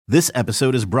This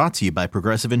episode is brought to you by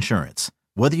Progressive Insurance.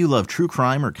 Whether you love true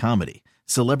crime or comedy,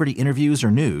 celebrity interviews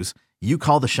or news, you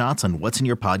call the shots on what's in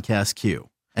your podcast queue.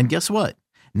 And guess what?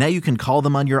 Now you can call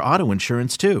them on your auto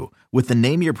insurance too with the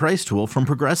Name Your Price tool from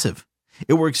Progressive.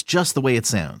 It works just the way it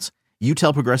sounds. You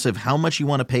tell Progressive how much you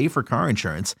want to pay for car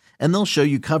insurance, and they'll show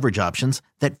you coverage options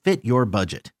that fit your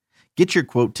budget. Get your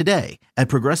quote today at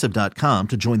Progressive.com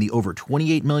to join the over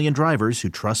 28 million drivers who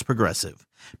trust Progressive.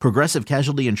 Progressive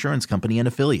Casualty Insurance Company and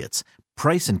Affiliates.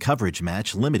 Price and coverage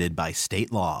match limited by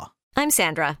state law. I'm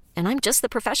Sandra, and I'm just the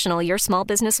professional your small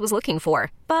business was looking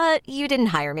for. But you didn't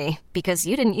hire me because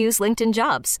you didn't use LinkedIn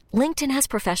Jobs. LinkedIn has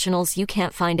professionals you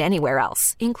can't find anywhere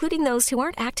else, including those who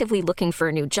aren't actively looking for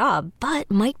a new job, but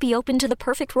might be open to the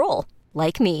perfect role,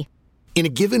 like me. In a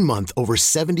given month, over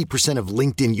 70% of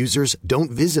LinkedIn users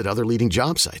don't visit other leading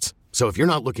job sites. So if you're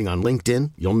not looking on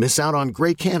LinkedIn, you'll miss out on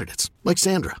great candidates like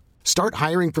Sandra. Start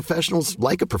hiring professionals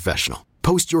like a professional.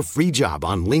 Post your free job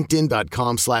on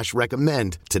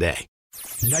linkedin.com/recommend today.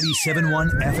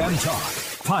 97.1 FM Talk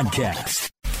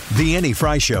Podcast. The Annie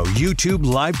Frey Show YouTube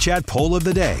live chat poll of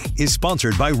the day is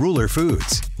sponsored by Ruler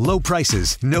Foods. Low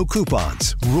prices, no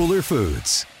coupons. Ruler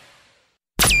Foods.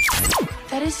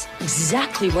 That is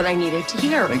exactly what I needed to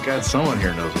hear. Thank God someone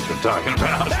here knows what they're talking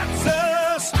about. That's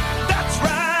us. That's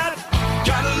right.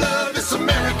 Gotta love this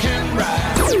American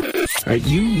ride. All right,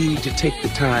 you need to take the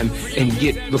time and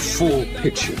get the full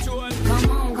picture.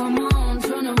 Come on,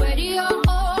 turn the radio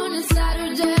on. It's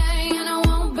Saturday and I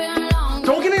won't be long.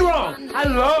 Don't get me wrong. I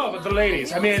love the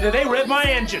ladies. I mean, they rev my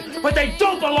engine, but they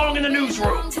don't belong in the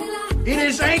newsroom. It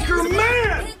is Anchor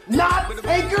Man, not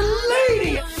Anchor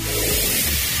Lady.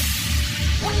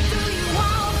 What do you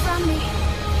want from me?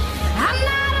 I'm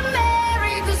not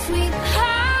America's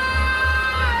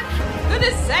sweetheart.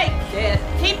 Goodness sake, kid.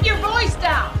 Keep your voice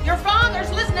down. Your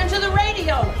father's listening to the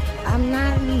radio. I'm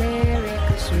not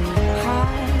America's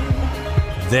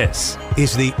sweetheart. This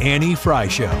is the Annie Frey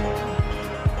Show.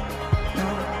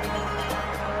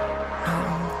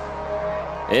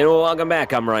 And welcome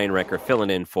back. I'm Ryan Recker,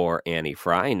 filling in for Annie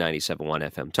Frey, 97.1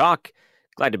 FM Talk.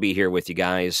 Glad to be here with you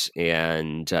guys,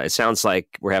 and it sounds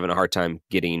like we're having a hard time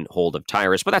getting hold of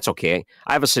Tyrus, but that's okay.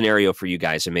 I have a scenario for you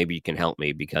guys, and maybe you can help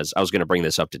me, because I was going to bring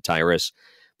this up to Tyrus,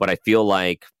 but I feel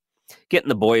like getting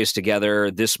the boys together,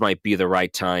 this might be the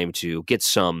right time to get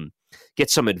some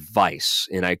advice,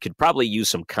 and I could probably use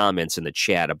some comments in the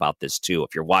chat about this too.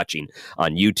 If you're watching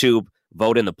on YouTube,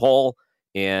 vote in the poll,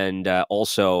 and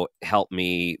also help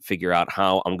me figure out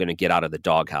how I'm going to get out of the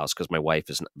doghouse, because my wife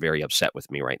is very upset with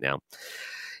me right now.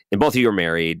 And both of you are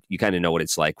married. You kind of know what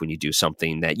it's like when you do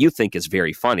something that you think is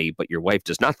very funny, but your wife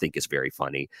does not think is very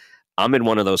funny. I'm in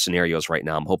one of those scenarios right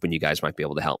now. I'm hoping you guys might be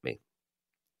able to help me.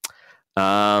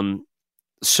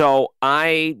 So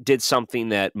I did something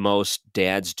that most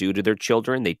dads do to their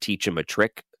children. They teach them a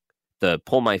trick, the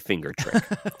pull my finger trick,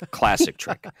 classic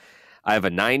trick. I have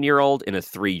a 9-year-old and a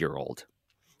 3-year-old.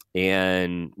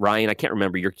 And Ryan, I can't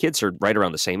remember. Your kids are right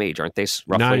around the same age, aren't they?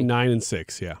 Roughly 9 and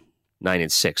 6, yeah. 9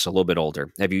 and 6, a little bit older.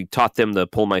 Have you taught them the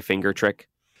pull my finger trick?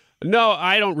 No,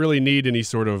 I don't really need any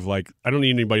sort of I don't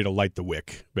need anybody to light the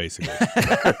wick, basically.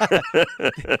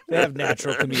 They have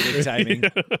natural comedic timing.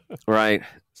 Right.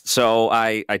 So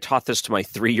I taught this to my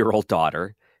 3-year-old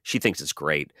daughter. She thinks it's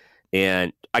great.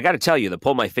 And I got to tell you, the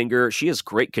pull my finger, she has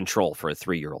great control for a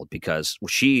 3-year-old, because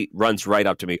she runs right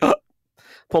up to me,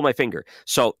 pull my finger.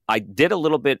 So I did a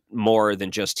little bit more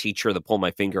than just teach her the pull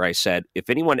my finger. I said, if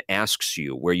anyone asks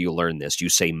you where you learned this, you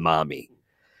say mommy.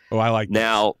 Oh, I like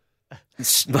now.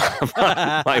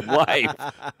 My wife,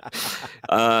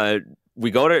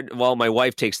 my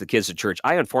wife takes the kids to church.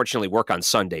 I unfortunately work on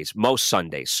Sundays, most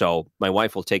Sundays. So my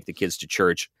wife will take the kids to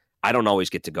church. I don't always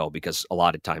get to go because a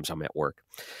lot of times I'm at work.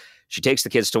 She takes the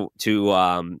kids to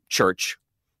church,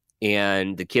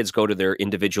 and the kids go to their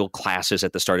individual classes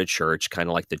at the start of church, kind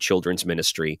of like the children's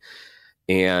ministry.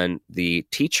 And the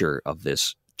teacher of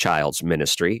this child's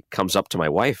ministry comes up to my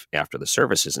wife after the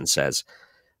services and says,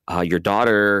 your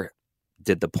daughter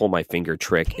did the pull my finger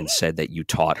trick and said that you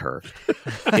taught her.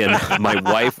 And my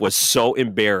wife was so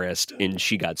embarrassed, and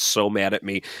she got so mad at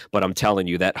me. But I'm telling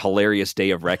you, that hilarious day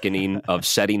of reckoning of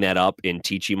setting that up and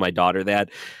teaching my daughter that,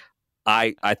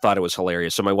 I thought it was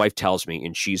hilarious. So my wife tells me,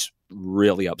 and she's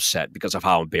really upset because of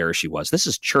how embarrassed she was. This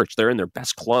is church. They're in their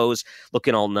best clothes,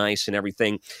 looking all nice and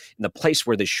everything, in the place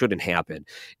where this shouldn't happen.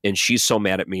 And she's so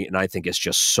mad at me, and I think it's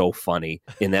just so funny.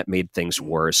 And that made things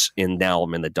worse. And now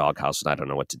I'm in the doghouse, and I don't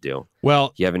know what to do. Well,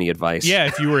 do you have any advice? Yeah,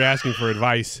 if you were asking for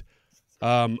advice,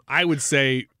 I would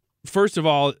say, first of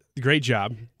all, great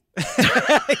job.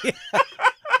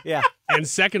 Yeah. And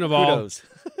second of all, kudos.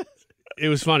 It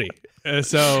was funny.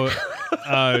 She's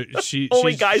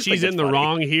in the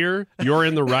wrong here. You're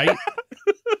in the right.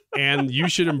 And you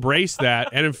should embrace that.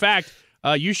 And in fact,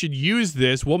 you should use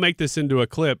this. We'll make this into a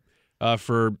clip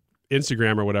for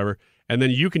Instagram or whatever. And then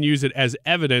you can use it as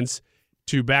evidence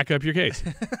to back up your case.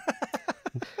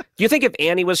 Do you think if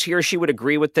Annie was here, she would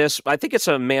agree with this? I think it's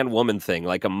a man-woman thing,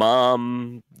 like a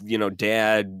mom,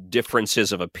 dad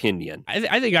differences of opinion.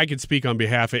 I think I could speak on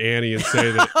behalf of Annie and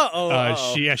say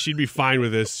that she'd be fine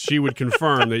with this. She would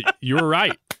confirm that you were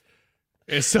right.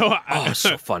 And so,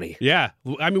 so funny. Yeah.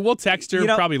 I mean, we'll text her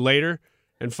probably later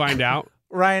and find out.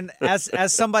 Ryan,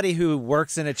 as somebody who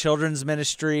works in a children's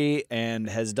ministry and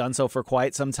has done so for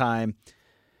quite some time,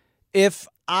 if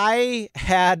I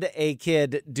had a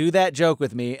kid do that joke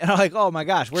with me, and I'm like, oh my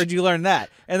gosh, where'd you learn that?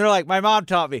 And they're like, my mom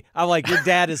taught me. I'm like, your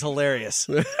dad is hilarious.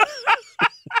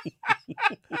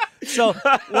 So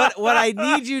what I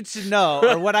need you to know,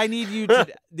 or what I need you to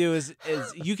do is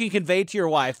you can convey to your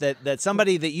wife that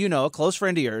somebody that you know, a close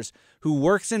friend of yours, who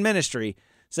works in ministry,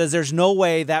 says there's no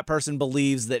way that person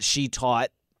believes that she taught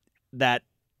that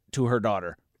to her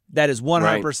daughter. That is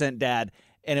 100% dad,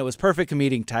 and it was perfect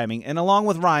comedic timing. And along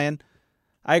with Ryan,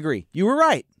 I agree. You were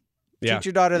right. Yeah. Teach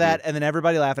your daughter that, and then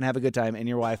everybody laugh and have a good time, and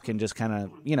your wife can just kind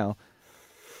of,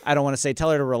 I don't want to say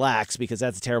tell her to relax because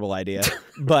that's a terrible idea.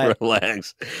 But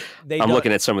relax. I'm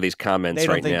looking at some of these comments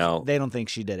right now. They don't think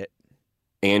she did it.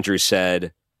 Andrew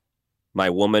said, my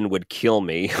woman would kill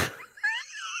me.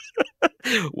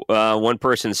 One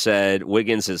person said,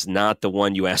 Wiggins is not the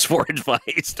one you asked for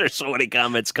advice. There's so many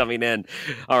comments coming in.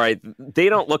 All right. They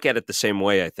don't look at it the same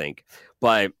way, I think.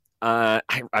 But I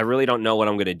really don't know what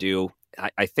I'm going to do.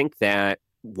 I think that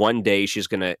one day she's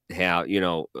going to have,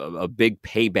 a big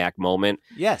payback moment.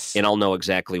 Yes. And I'll know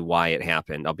exactly why it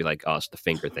happened. I'll be like, oh, it's the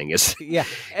finger thing. It's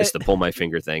the pull my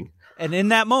finger thing. And in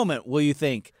that moment, will you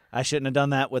think, I shouldn't have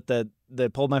done that with the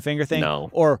pull my finger thing? No.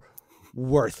 Or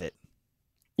worth it?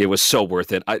 It was so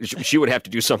worth it. She would have to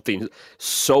do something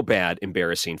so bad,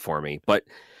 embarrassing for me. But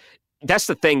that's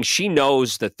the thing. She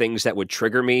knows the things that would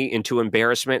trigger me into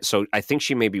embarrassment. So I think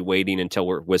she may be waiting until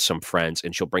we're with some friends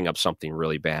and she'll bring up something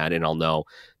really bad. And I'll know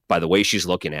by the way she's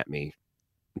looking at me,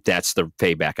 that's the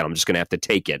payback. And I'm just going to have to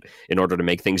take it in order to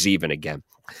make things even again.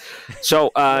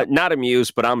 So not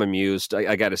amused, but I'm amused.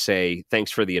 I got to say,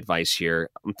 thanks for the advice here.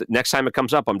 Next time it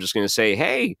comes up, I'm just going to say,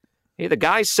 hey, the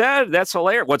guy said that's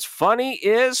hilarious. What's funny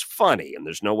is funny. And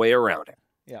there's no way around it.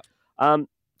 Yeah. Can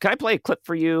I play a clip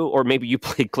for you? Or maybe you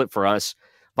play a clip for us.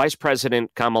 Vice President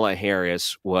Kamala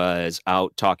Harris was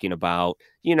out talking about,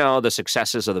 the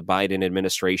successes of the Biden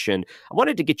administration. I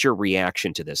wanted to get your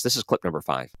reaction to this. This is clip number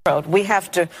 5. We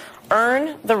have to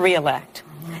earn the reelect,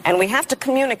 and we have to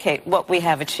communicate what we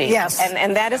have achieved. Yes.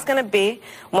 And that is going to be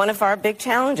one of our big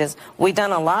challenges. We've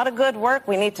done a lot of good work.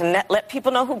 We need to let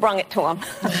people know who brung it to them.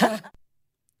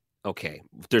 Okay,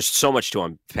 there's so much to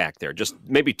unpack there. Just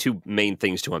maybe 2 main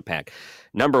things to unpack.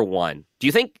 Number 1, do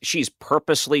you think she's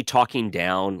purposely talking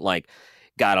down, like,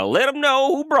 gotta let them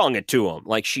know who brung it to them?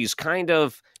 Like, she's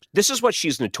this is what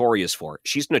she's notorious for.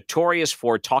 She's notorious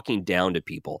for talking down to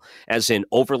people, as in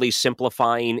overly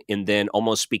simplifying and then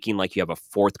almost speaking like you have a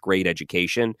 4th grade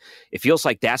education. It feels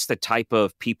like that's the type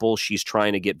of people she's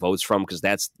trying to get votes from, because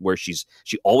that's where she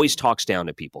always talks down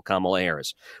to people, Kamala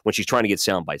Harris, when she's trying to get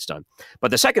sound bites done.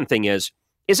 But the second thing is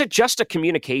it just a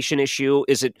communication issue?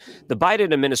 Is it the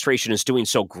Biden administration is doing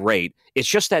so great? It's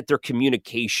just that their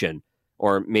communication,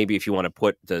 or maybe if you want to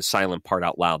put the silent part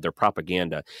out loud, their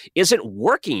propaganda, isn't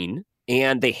working,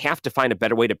 and they have to find a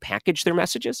better way to package their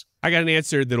messages? I got an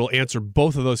answer that'll answer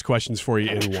both of those questions for you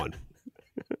in one.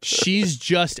 She's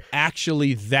just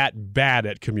actually that bad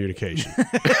at communication.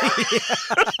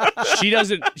 She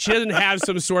doesn't have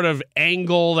some sort of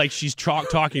angle like she's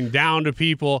talking down to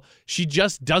people. She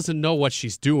just doesn't know what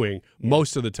she's doing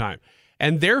most of the time.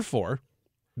 And therefore,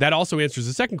 that also answers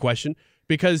the second question,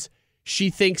 because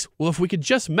she thinks, well, if we could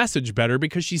just message better,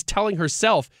 because she's telling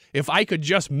herself, if I could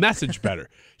just message better.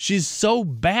 She's so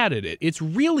bad at it. It's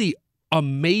really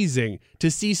amazing to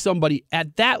see somebody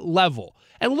at that level.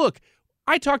 And look,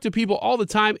 I talk to people all the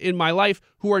time in my life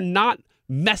who are not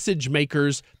message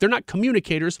makers. They're not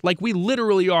communicators like we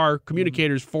literally are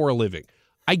communicators for a living.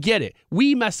 I get it.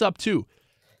 We mess up too.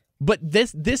 But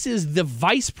this is the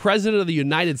vice president of the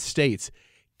United States.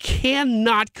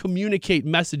 Cannot communicate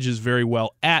messages very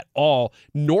well at all,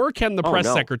 nor can the press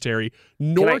secretary,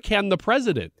 nor can the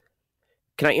president.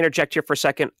 Can I interject here for a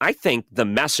second? I think the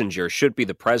messenger should be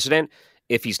the president.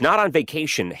 If he's not on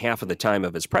vacation half of the time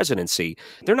of his presidency,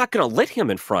 they're not going to let him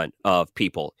in front of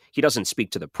people. He doesn't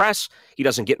speak to the press. He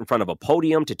doesn't get in front of a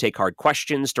podium to take hard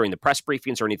questions during the press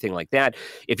briefings or anything like that.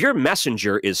 If your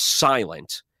messenger is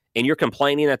silent and you're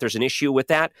complaining that there's an issue with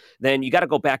that, then you got to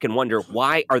go back and wonder,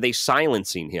 why are they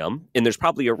silencing him? And there's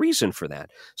probably a reason for that.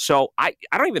 So I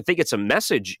don't even think it's a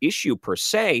message issue per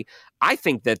se. I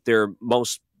think that their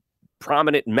most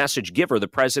prominent message giver, the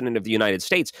president of the United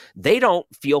States, they don't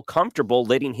feel comfortable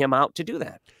letting him out to do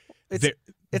that.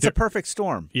 It's a perfect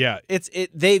storm. Yeah.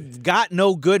 They've got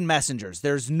no good messengers.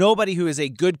 There's nobody who is a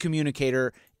good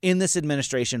communicator in this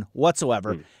administration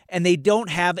whatsoever, and they don't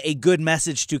have a good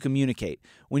message to communicate.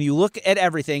 When you look at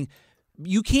everything,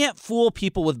 you can't fool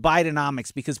people with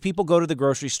Bidenomics because people go to the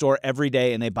grocery store every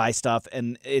day and they buy stuff,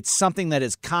 and it's something that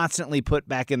is constantly put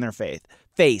back in their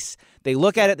face. They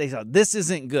look at it, they say, this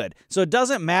isn't good. So it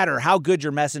doesn't matter how good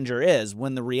your messenger is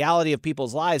when the reality of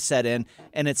people's lives set in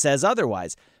and it says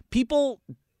otherwise. People,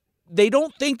 they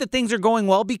don't think that things are going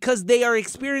well because they are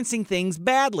experiencing things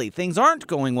badly. Things aren't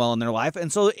going well in their life.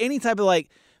 And so any type of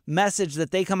message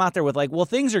that they come out there with well,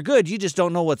 things are good. You just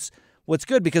don't know what's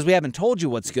good because we haven't told you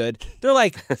what's good. They're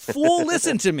like, fool,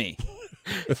 listen to me.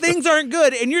 Things aren't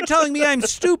good. And you're telling me I'm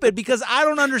stupid because I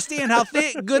don't understand how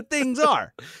good things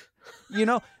are.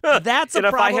 That's a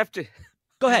problem.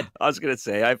 Go ahead. I was going to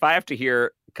say, if I have to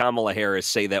hear Kamala Harris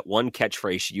say that one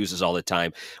catchphrase she uses all the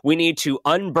time, we need to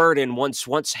unburden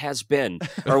once has been,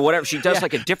 or whatever. She does a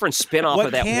different spin off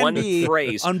of that one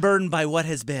phrase. Unburdened by what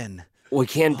has been. We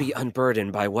can be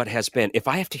unburdened by what has been. If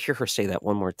I have to hear her say that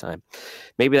one more time,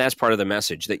 maybe that's part of the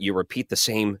message, that you repeat the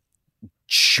same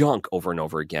junk over and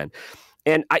over again.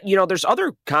 And, there's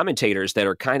other commentators that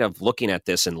are kind of looking at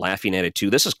this and laughing at it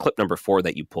too. This is clip number 4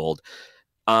 that you pulled.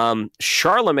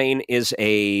 Charlemagne is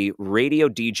a radio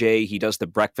DJ. He does the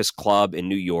Breakfast Club in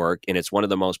New York, and it's one of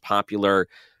the most popular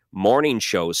morning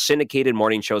shows, syndicated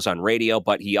morning shows on radio,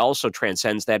 but he also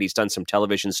transcends that. He's done some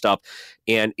television stuff,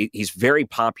 and he's very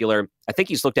popular. I think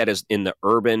he's looked at as in the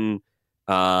urban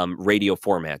radio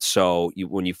format. So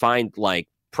when you find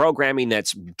programming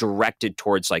that's directed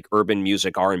towards urban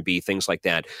music, R&B, things like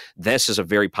that, this is a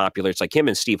very popular. It's him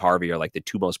and Steve Harvey are the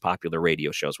 2 most popular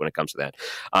radio shows when it comes to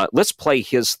that. Let's play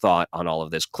his thought on all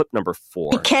of this. Clip number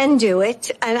 4. He can do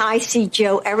it, and I see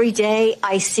Joe every day.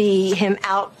 I see him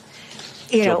out,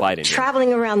 Biden,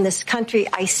 traveling around this country.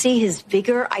 I see his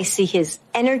vigor. I see his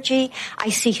energy. I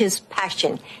see his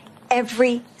passion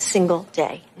every single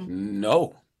day.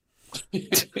 No.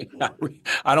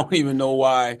 I don't even know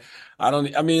why.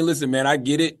 Listen, man, I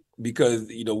get it because,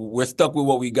 we're stuck with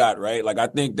what we got, right? I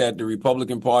think that the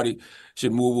Republican Party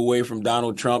should move away from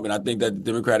Donald Trump, and I think that the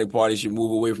Democratic Party should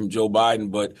move away from Joe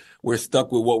Biden, but we're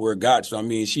stuck with what we're got. So,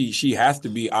 she has to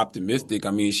be optimistic.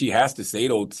 She has to say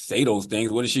those things.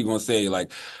 What is she going to say?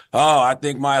 I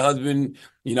think my husband,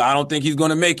 I don't think he's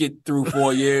going to make it through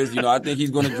 4 years. I think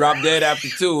he's going to drop dead after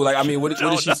 2. What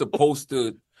is she supposed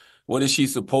to... What is she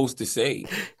supposed to say?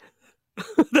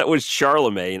 That was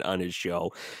Charlemagne on his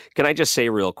show. Can I just say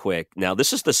real quick? Now,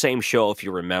 this is the same show, if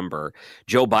you remember.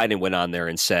 What Biden went on there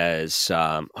and says,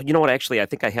 you know what, actually, I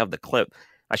think I have the clip.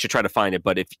 I should try to find it.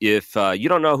 But if you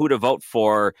don't know who to vote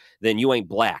for, then you ain't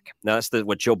black. Now, that's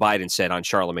what Joe Biden said on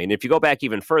Charlemagne. If you go back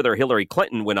even further, Hillary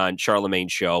Clinton went on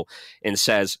Charlemagne's show and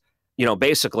says,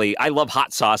 basically, I love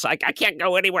hot sauce. I can't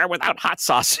go anywhere without hot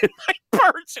sauce in my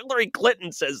purse. Hillary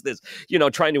Clinton says this,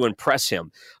 trying to impress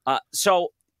him. So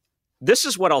this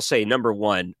is what I'll say. Number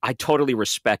one, I totally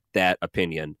respect that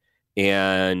opinion.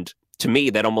 And to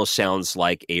me, that almost sounds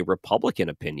like a Republican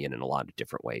opinion in a lot of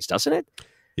different ways, doesn't it?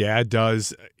 Yeah, it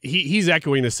does. He's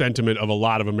echoing the sentiment of a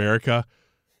lot of America,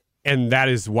 and that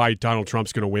is why Donald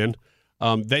Trump's going to win.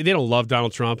 They don't love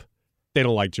Donald Trump. They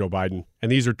don't like Joe Biden.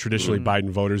 And these are traditionally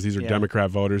Biden voters. These are Democrat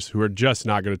voters who are just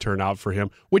not going to turn out for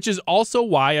him, which is also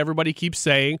why everybody keeps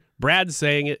saying, Brad's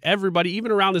saying it, everybody,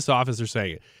 even around this office, are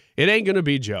saying it. It ain't going to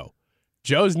be Joe.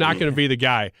 Joe's not going to be the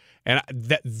guy. And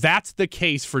that's the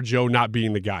case for Joe not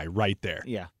being the guy right there.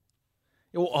 Yeah.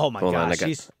 Oh, my gosh.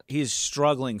 He's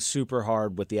struggling super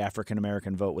hard with the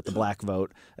African-American vote, with the black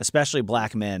vote, especially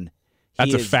black men.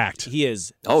 That's a fact. He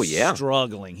is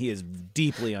struggling. He is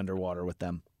deeply underwater with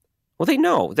them. Well, they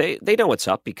know. They know what's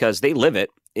up because they live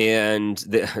it. And,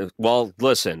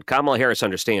 listen, Kamala Harris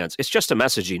understands. It's just a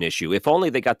messaging issue. If only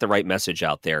they got the right message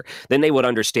out there, then they would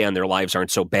understand their lives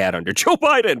aren't so bad under Joe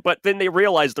Biden. But then they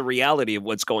realize the reality of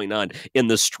what's going on in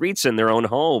the streets in their own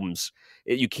homes.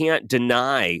 You can't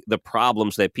deny the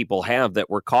problems that people have that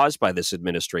were caused by this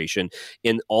administration.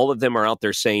 And all of them are out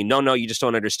there saying, no, you just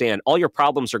don't understand. All your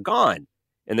problems are gone.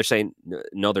 And they're saying,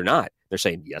 no, they're not. They're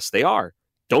saying, yes, they are.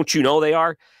 Don't you know they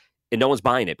are? And no one's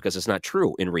buying it because it's not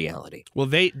true in reality. Well,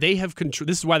 they have control.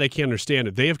 This is why they can't understand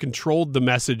it. They have controlled the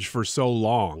message for so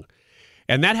long.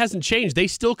 And that hasn't changed. They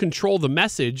still control the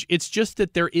message. It's just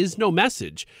that there is no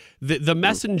message. The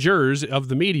messengers of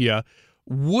the media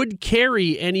would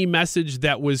carry any message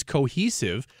that was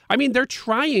cohesive. I mean, they're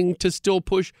trying to still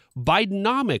push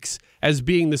Bidenomics as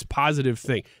being this positive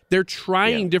thing. They're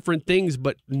trying different things,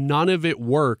 but none of it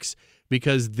works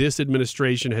because this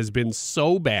administration has been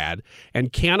so bad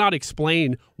and cannot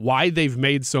explain why they've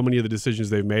made so many of the decisions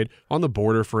they've made on the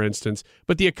border, for instance.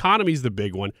 But the economy is the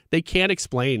big one. They can't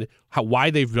explain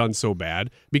why they've done so bad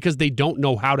because they don't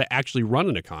know how to actually run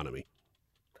an economy.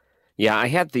 Yeah, I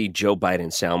had the Joe Biden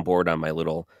soundboard on my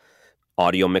little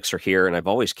audio mixer here, and I've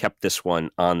always kept this one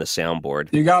on the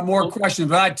soundboard. You got more questions,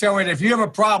 but I tell you, if you have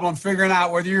a problem figuring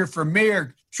out whether you're for me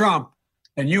or Trump,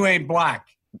 and you ain't black.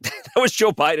 That was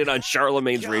Joe Biden on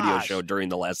Charlemagne's radio show during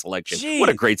the last election. Gee, what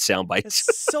a great soundbite.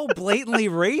 It's so blatantly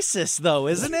racist, though,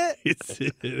 isn't it?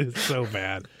 It's so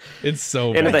bad. It's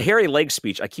so bad. And the hairy leg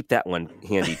speech, I keep that one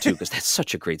handy, too, because that's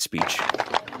such a great speech.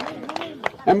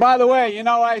 And by the way,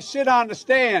 I sit on the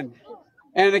stand,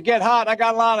 and it get hot. I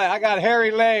got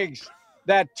hairy legs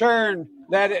that turn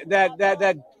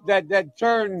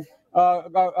turn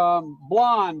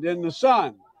blonde in the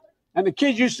sun. And the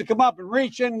kids used to come up and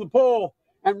reach in the pool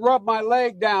and rub my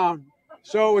leg down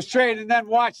so it was straight, and then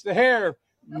watch the hair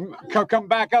come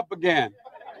back up again.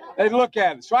 They'd look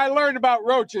at it. So I learned about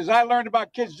roaches. I learned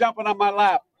about kids jumping on my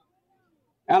lap.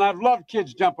 And I've loved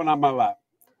kids jumping on my lap.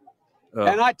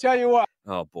 And I tell you what.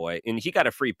 Oh, boy. And he got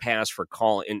a free pass for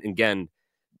calling. And again,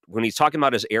 when he's talking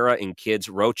about his era in kids,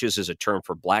 roaches is a term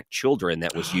for black children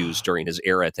that was used during his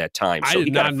era at that time. So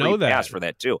he got a free pass for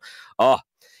that, too. Oh,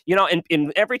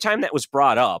 and every time that was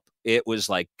brought up, it was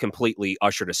like completely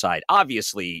ushered aside.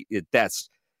 Obviously, he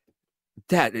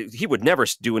would never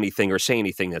do anything or say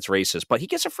anything that's racist, but he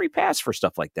gets a free pass for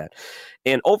stuff like that.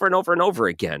 And over and over and over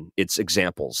again, it's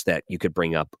examples that you could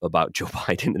bring up about Joe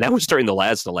Biden. And that was during the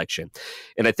last election.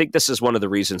 And I think this is one of the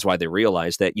reasons why they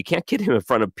realized that you can't get him in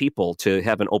front of people to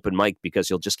have an open mic because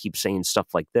he'll just keep saying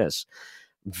stuff like this.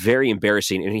 Very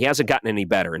embarrassing. And he hasn't gotten any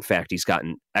better. In fact, he's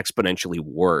gotten exponentially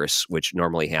worse, which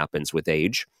normally happens with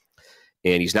age.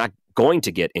 And he's not going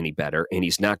to get any better, and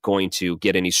he's not going to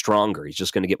get any stronger. He's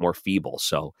just going to get more feeble.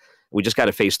 So we just got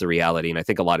to face the reality, and I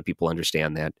think a lot of people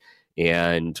understand that.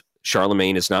 And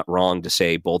Charlemagne is not wrong to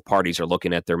say both parties are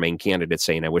looking at their main candidate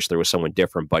saying, I wish there was someone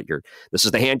different, but this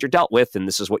is the hand you're dealt with, and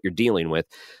this is what you're dealing with.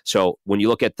 So when you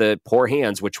look at the poor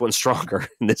hands, which one's stronger?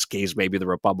 In this case, maybe the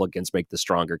Republicans make the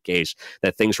stronger case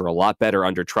that things were a lot better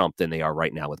under Trump than they are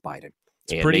right now with Biden.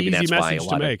 It's a pretty easy message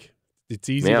to make. It's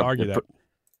easy to argue that.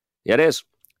 Yeah, it is.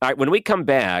 All right, when we come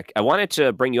back, I wanted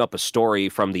to bring you up a story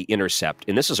from The Intercept,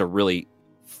 and this is a really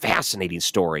fascinating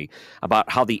story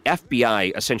about how the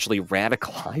FBI essentially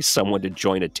radicalized someone to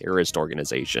join a terrorist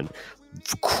organization.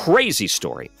 Crazy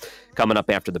story. Coming up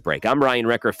after the break. I'm Ryan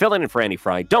Recker, filling in for Annie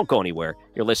Frey. Don't go anywhere.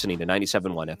 You're listening to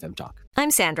 97.1 FM Talk.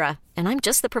 I'm Sandra, and I'm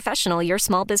just the professional your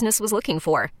small business was looking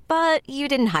for. But you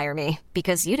didn't hire me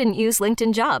because you didn't use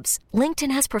LinkedIn Jobs.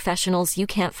 LinkedIn has professionals you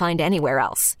can't find anywhere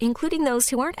else, including those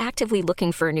who aren't actively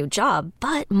looking for a new job,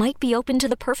 but might be open to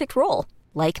the perfect role,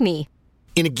 like me.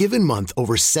 In a given month,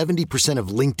 over 70% of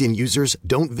LinkedIn users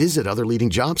don't visit other leading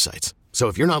job sites. So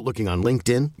if you're not looking on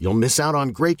LinkedIn, you'll miss out on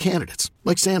great candidates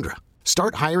like Sandra.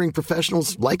 Start hiring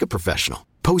professionals like a professional.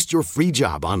 Post your free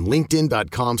job on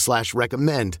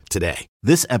linkedin.com/recommend today.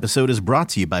 This episode is brought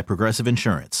to you by Progressive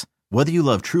Insurance. Whether you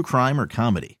love true crime or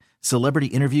comedy, celebrity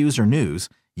interviews or news,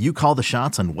 you call the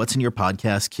shots on what's in your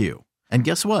podcast queue. And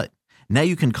guess what? Now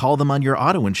you can call them on your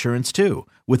auto insurance too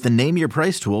with the Name Your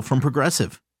Price tool from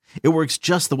Progressive. It works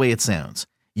just the way it sounds.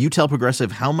 You tell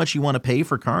Progressive how much you want to pay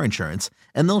for car insurance,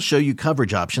 and they'll show you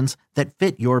coverage options that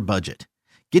fit your budget.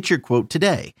 Get your quote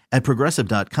today at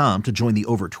Progressive.com to join the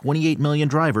over 28 million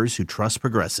drivers who trust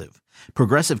Progressive.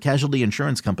 Progressive Casualty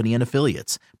Insurance Company and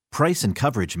Affiliates. Price and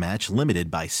coverage match limited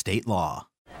by state law.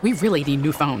 We really need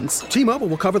new phones. T-Mobile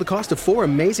will cover the cost of 4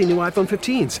 amazing new iPhone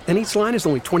 15s, and each line is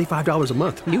only $25 a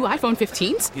month. New iPhone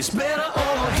 15s? It's better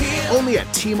over here. Only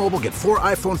at T-Mobile, get 4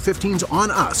 iPhone 15s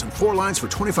on us and 4 lines for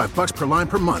 $25 per line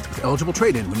per month with eligible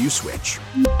trade-in when you switch.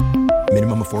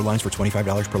 Minimum of 4 lines for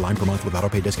 $25 per line per month with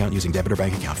autopay discount using debit or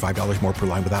bank account. $5 more per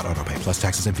line without autopay, plus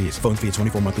taxes and fees. Phone fee at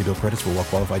 24 monthly bill credits for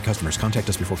well-qualified customers. Contact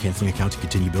us before canceling account to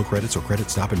continue bill credits or credit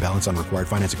stop and balance on required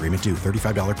finance agreement due.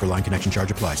 $35 per line connection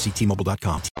charge applies. See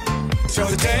T-Mobile.com. So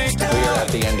we are at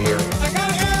the end here. I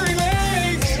got hairy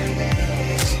legs.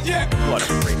 Yeah. What a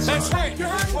great song. That's right. You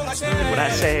heard what I said. What I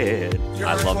said.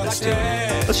 I love this tune.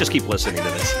 Let's just keep listening to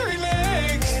this. Hairy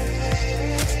legs.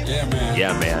 Yeah, man.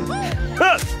 Yeah, man.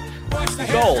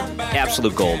 Gold.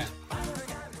 Absolute gold.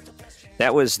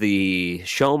 That was the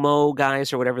Showmo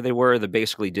guys or whatever they were that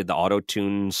basically did the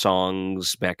auto-tune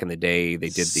songs back in the day. They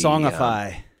did the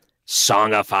Songify.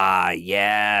 Songify,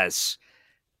 yes.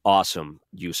 awesome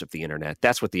use of the internet.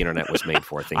 That's what the internet was made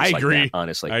for. Things I agree. like that,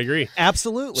 honestly. I agree.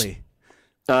 Absolutely.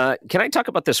 Can I talk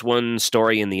about this one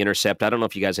story in The Intercept? I don't know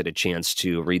if you guys had a chance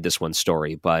to read this one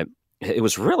story, but it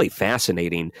was really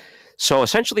fascinating. So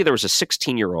essentially there was a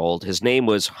 16-year-old. His name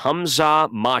was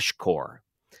Humzah Mashkoor.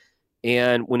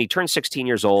 And when he turned 16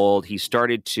 years old, he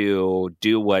started to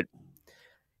do what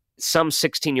some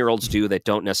 16-year-olds do that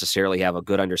don't necessarily have a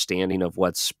good understanding of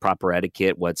what's proper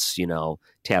etiquette, what's,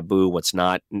 taboo, what's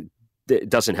not. It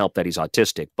doesn't help that he's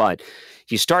autistic, but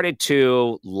he started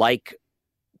to like,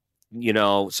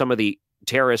 some of the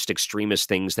terrorist extremist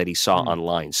things that he saw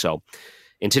online. So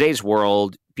in today's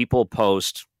world, people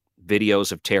post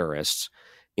videos of terrorists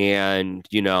and,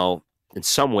 in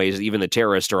some ways, even the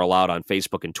terrorists are allowed on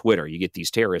Facebook and Twitter. You get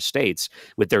these terrorist states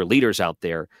with their leaders out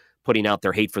there putting out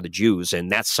their hate for the Jews,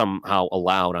 and that's somehow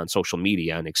allowed on social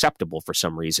media and acceptable for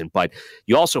some reason. But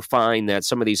you also find that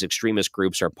some of these extremist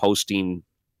groups are posting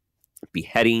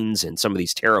beheadings and some of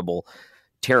these terrible,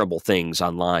 terrible things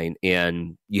online.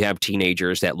 And you have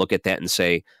teenagers that look at that and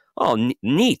say, oh,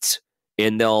 neat.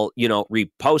 And they'll,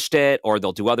 repost it, or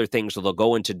they'll do other things. So they'll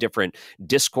go into different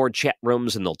Discord chat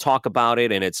rooms and they'll talk about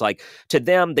it. And it's like, to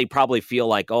them, they probably feel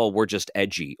like, oh, we're just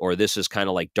edgy, or this is kind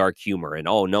of like dark humor. And,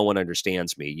 oh, no one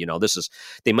understands me.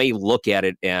 They may look at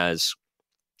it as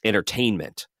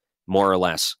entertainment, more or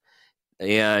less.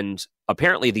 And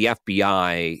apparently the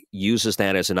FBI uses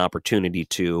that as an opportunity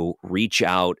to reach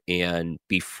out and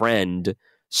befriend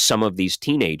some of these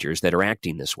teenagers that are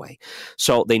acting this way.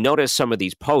 So they notice some of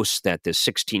these posts that this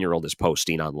 16-year-old is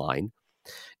posting online,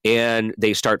 and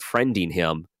they start friending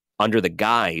him under the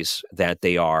guise that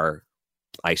they are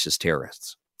ISIS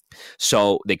terrorists.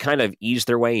 So they kind of ease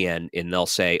their way in, and they'll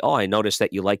say, oh, I noticed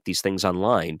that you like these things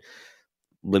online.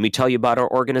 Let me tell you about our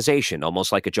organization,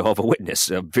 almost like a Jehovah's Witness,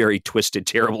 a very twisted,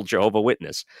 terrible Jehovah's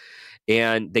Witness.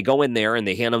 And they go in there and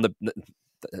they hand them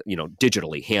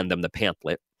digitally hand them the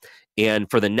pamphlet.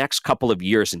 And for the next couple of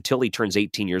years, until he turns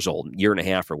 18 years old, year and a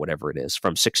half or whatever it is,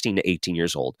 from 16 to 18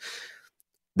 years old,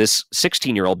 this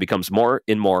 16-year-old becomes more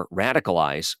and more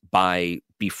radicalized by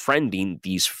befriending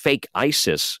these fake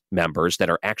ISIS members that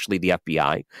are actually the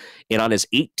FBI. And on his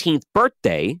 18th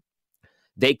birthday,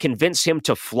 they convince him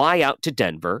to fly out to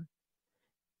Denver.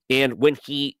 And when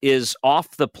he is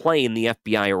off the plane, the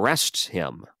FBI arrests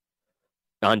him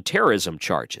on terrorism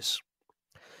charges.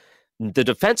 The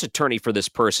defense attorney for this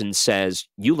person says,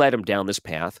 you led him down this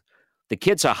path. The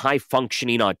kid's a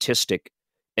high-functioning autistic.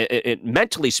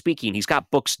 Mentally speaking, he's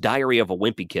got books, Diary of a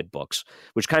Wimpy Kid books,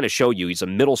 which kind of show you he's a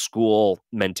middle school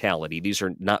mentality. These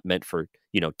are not meant for,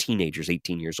 teenagers,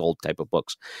 18 years old type of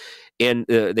books. And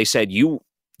they said, you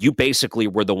basically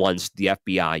were the ones, the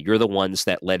FBI, you're the ones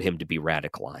that led him to be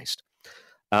radicalized.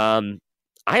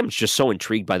 I am just so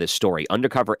intrigued by this story,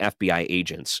 undercover FBI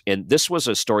agents. And this was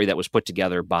a story that was put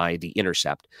together by The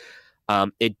Intercept.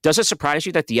 It doesn't surprise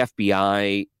you that the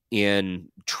FBI, in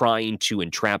trying to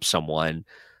entrap someone,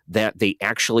 that they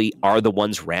actually are the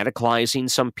ones radicalizing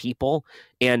some people.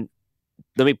 And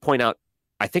let me point out,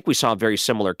 I think we saw a very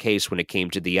similar case when it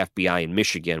came to the FBI in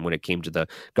Michigan, when it came to the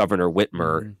Governor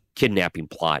Whitmer kidnapping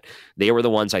plot. They were the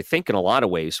ones, I think, in a lot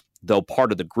of ways, though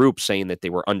part of the group saying that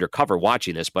they were undercover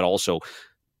watching this, but also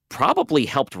probably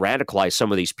helped radicalize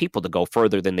some of these people to go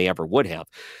further than they ever would have.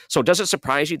 So does it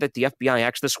surprise you that the FBI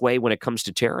acts this way when it comes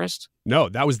to terrorists? No,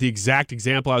 that was the exact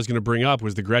example I was going to bring up,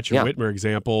 was the Gretchen Whitmer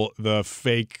example, the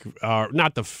fake,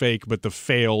 not the fake, but the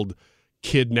failed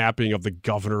kidnapping of the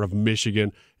governor of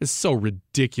Michigan. It's so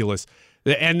ridiculous.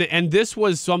 And this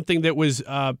was something that was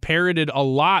parroted a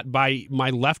lot by my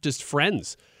leftist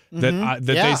friends, that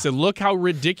they said, look how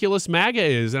ridiculous MAGA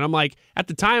is. And I'm like, at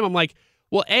the time, I'm like,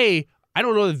 well, A, I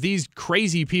don't know that these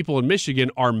crazy people in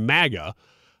Michigan are MAGA.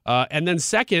 And then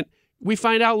second, we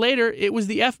find out later it was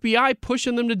the FBI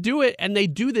pushing them to do it, and they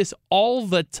do this all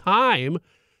the time.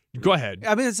 Go ahead.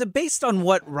 I mean, it's based on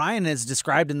what Ryan has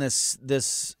described in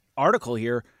this article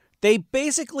here. They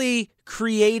basically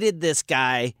created this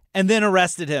guy and then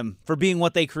arrested him for being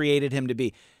what they created him to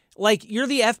be. Like, you're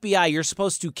the FBI, you're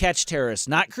supposed to catch terrorists,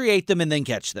 not create them and then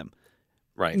catch them.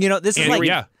 Right. This is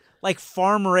like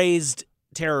farm-raised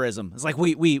terrorism. It's like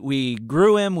we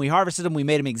grew him, we harvested him, we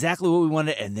made him exactly what we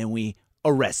wanted, and then we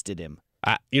arrested him.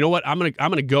 You know what? I'm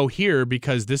gonna go here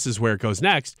because this is where it goes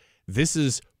next. This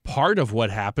is part of what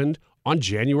happened on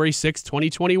January 6,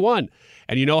 2021.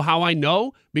 And you know how I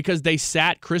know? Because they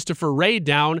sat Christopher Wray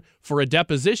down for a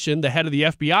deposition, the head of the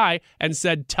FBI, and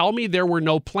said, tell me there were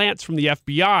no plants from the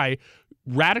FBI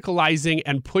radicalizing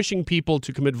and pushing people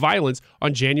to commit violence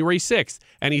on January 6th.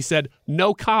 And he said,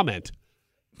 no comment.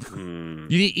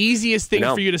 The easiest thing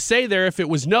for you to say there, if it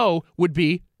was no, would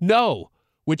be no.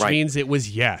 which means it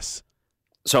was yes.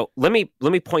 So let me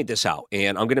point this out,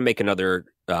 and I'm going to make another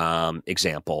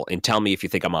example, and tell me if you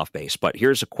think I'm off base. But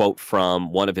here's a quote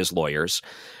from one of his lawyers.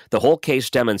 The whole case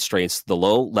demonstrates the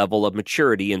low level of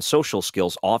maturity and social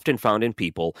skills often found in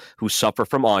people who suffer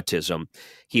from autism.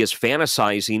 He is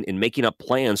fantasizing and making up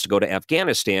plans to go to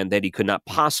Afghanistan that he could not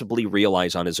possibly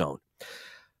realize on his own.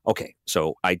 Okay,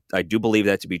 so I do believe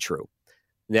that to be true.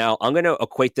 Now, I'm going to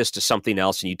equate this to something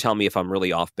else, and you tell me if I'm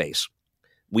really off base.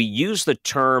 We use the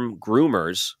term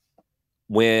groomers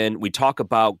when we talk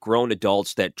about grown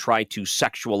adults that try to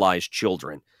sexualize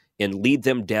children and lead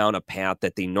them down a path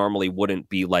that they normally wouldn't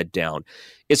be led down.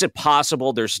 Is it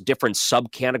possible there's different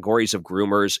subcategories of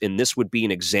groomers, and this would be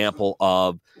an example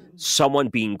of someone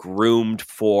being groomed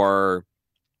for,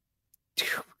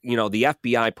 the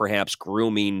FBI perhaps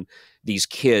grooming these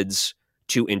kids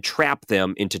to entrap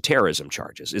them into terrorism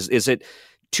charges? Is it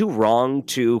too wrong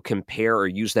to compare or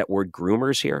use that word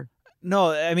groomers here?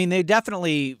 No, I mean, they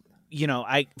definitely,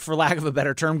 for lack of a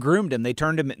better term, groomed him. They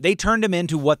turned him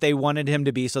into what they wanted him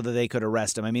to be so that they could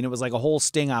arrest him. I mean, it was like a whole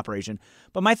sting operation.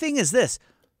 But my thing is this: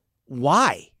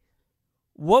 why?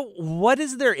 What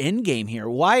is their end game here?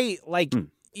 Why,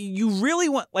 you really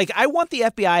want, I want the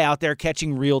FBI out there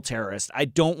catching real terrorists. I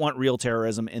don't want real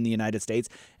terrorism in the United States.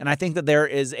 And I think that there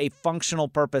is a functional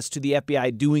purpose to the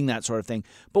FBI doing that sort of thing.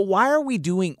 But why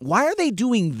are they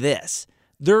doing this?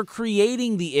 They're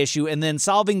creating the issue and then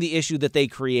solving the issue that they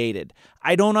created.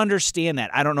 I don't understand that.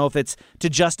 I don't know if it's to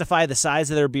justify the size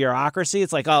of their bureaucracy.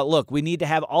 It's like, oh, look, we need to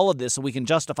have all of this so we can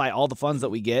justify all the funds that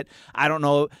we get. I don't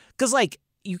know. Because,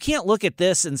 you can't look at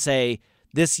this and say,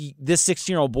 this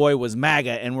 16-year-old boy was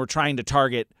MAGA and we're trying to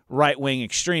target right-wing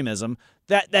extremism.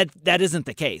 That isn't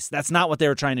the case. That's not what they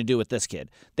were trying to do with this kid.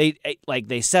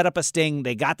 They set up a sting,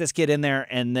 they got this kid in there,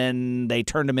 and then they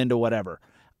turned him into whatever.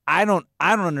 I don't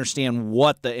understand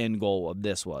what the end goal of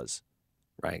this was.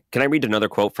 Right. Can I read another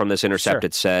quote from this Intercept? Sure.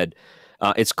 It said,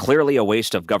 it's clearly a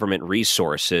waste of government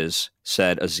resources,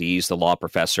 said Aziz, the law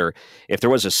professor. If there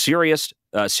was a serious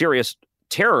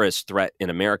terrorist threat in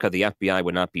America, the FBI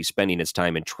would not be spending its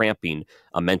time entrapping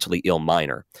a mentally ill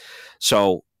minor.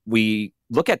 So we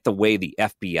look at the way the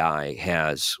FBI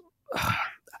has, I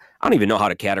don't even know how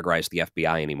to categorize the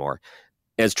FBI anymore.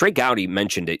 As Trey Gowdy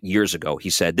mentioned it years ago, he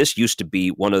said this used to be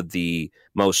one of the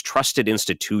most trusted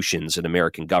institutions in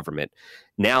American government.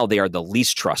 Now they are the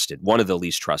least trusted, one of the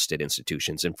least trusted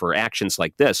institutions. And for actions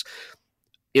like this,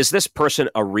 is this person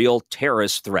a real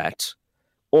terrorist threat?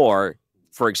 Or,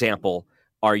 for example,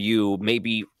 are you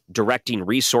maybe directing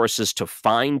resources to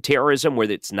find terrorism where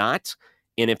it's not?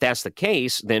 And if that's the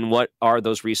case, then what are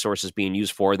those resources being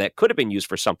used for that could have been used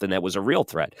for something that was a real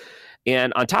threat?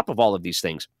 And on top of all of these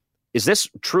things, is this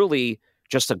truly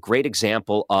just a great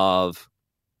example of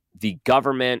the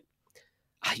government,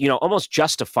 almost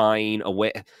justifying a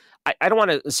way? I don't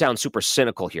want to sound super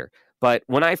cynical here, but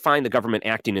when I find the government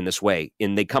acting in this way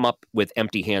and they come up with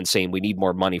empty hands saying we need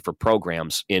more money for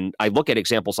programs, and I look at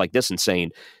examples like this and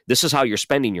saying, this is how you're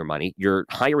spending your money. You're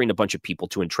hiring a bunch of people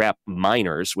to entrap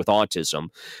minors with autism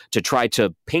to try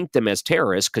to paint them as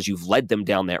terrorists because you've led them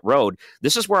down that road.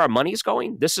 This is where our money's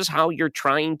going. This is how you're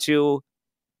trying to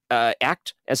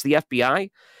act as the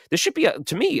FBI. This should be,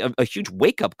 to me, a huge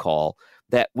wake-up call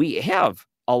that we have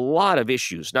a lot of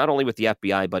issues, not only with the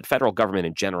FBI, but federal government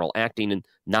in general, acting in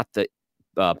not the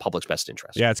public's best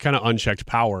interest. Yeah, it's kind of unchecked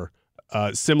power.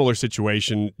 Similar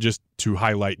situation, just to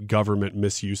highlight government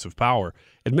misuse of power,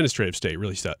 administrative state,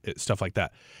 really stuff like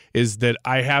that, is that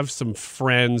I have some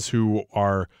friends who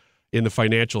are in the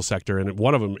financial sector, and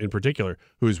one of them in particular,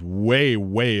 who's way,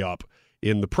 way up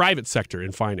in the private sector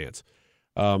in finance.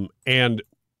 And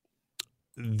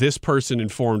this person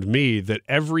informed me that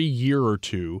every year or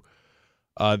two,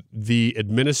 the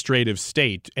administrative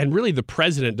state, and really the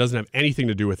president doesn't have anything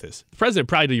to do with this. The president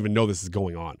probably didn't even know this is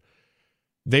going on.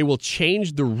 They will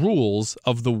change the rules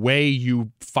of the way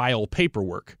you file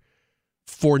paperwork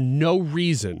for no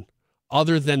reason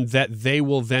other than that they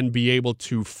will then be able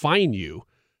to fine you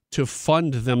to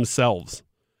fund themselves.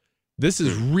 This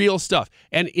is real stuff.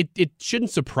 And it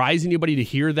shouldn't surprise anybody to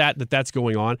hear that's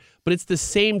going on, but it's the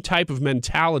same type of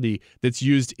mentality that's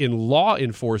used in law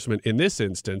enforcement in this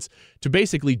instance to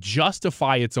basically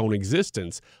justify its own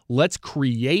existence. Let's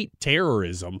create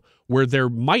terrorism where there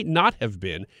might not have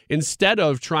been, instead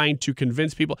of trying to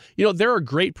convince people. There are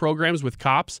great programs with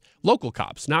cops, local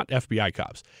cops, not FBI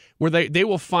cops, where they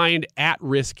will find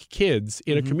at-risk kids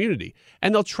in a community,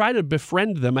 and they'll try to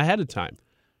befriend them ahead of time.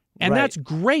 And that's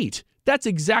great. That's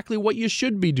exactly what you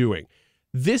should be doing.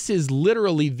 This is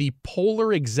literally the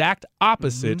polar exact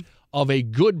opposite of a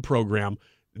good program.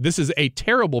 This is a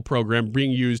terrible program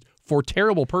being used for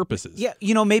terrible purposes. Yeah,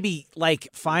 maybe like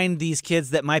find these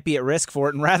kids that might be at risk for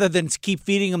it, and rather than keep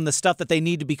feeding them the stuff that they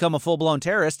need to become a full-blown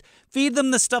terrorist, feed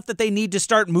them the stuff that they need to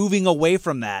start moving away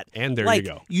from that. And there you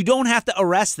go. You don't have to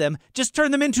arrest them, just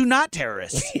turn them into not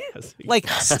terrorists. Yes. Like,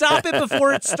 stop it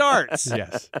before it starts.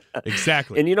 Yes,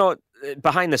 exactly. And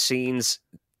behind the scenes,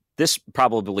 this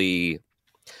probably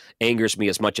angers me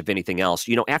as much if anything else.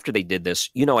 After they did this,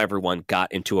 everyone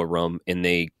got into a room and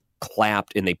they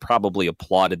clapped and they probably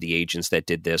applauded the agents that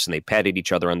did this, and they patted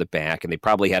each other on the back, and they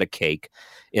probably had a cake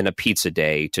and a pizza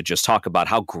day to just talk about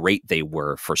how great they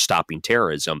were for stopping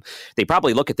terrorism. They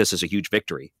probably look at this as a huge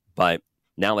victory. But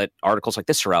now that articles like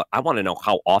this are out, I want to know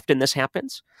how often this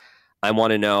happens. I want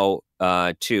to know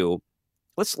too.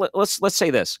 Let's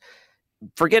say this.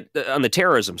 Forget on the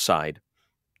terrorism side.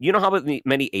 You know how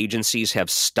many agencies have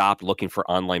stopped looking for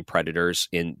online predators,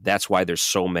 and that's why there's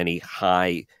so many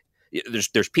high.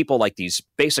 There's people like these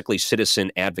basically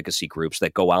citizen advocacy groups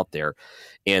that go out there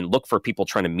and look for people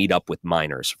trying to meet up with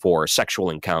minors for sexual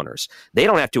encounters. They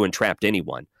don't have to entrap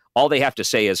anyone. All they have to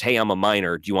say is, "Hey, I'm a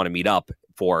minor. Do you want to meet up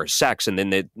for sex?" And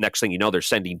then the next thing you know, they're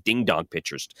sending ding dong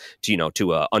pictures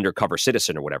to a undercover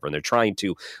citizen or whatever, and they're trying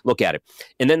to look at it.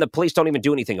 And then the police don't even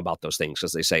do anything about those things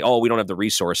because they say, "Oh, we don't have the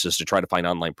resources to try to find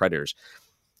online predators."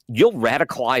 You'll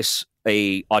radicalize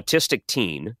a autistic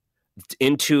teen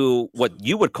into what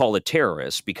you would call a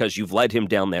terrorist because you've led him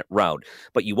down that route,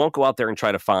 but you won't go out there and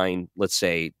try to find, let's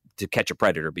say, to catch a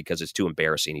predator because it's too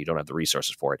embarrassing. You don't have the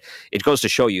resources for it. It goes to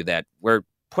show you that we're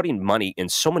putting money in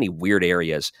so many weird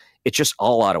areas. It's just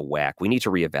all out of whack. We need to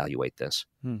reevaluate this.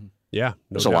 Yeah,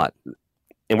 there's a lot.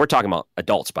 And we're talking about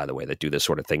adults, by the way, that do this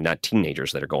sort of thing, not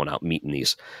teenagers that are going out meeting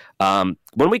these. When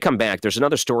we come back, there's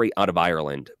another story out of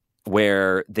Ireland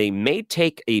where they may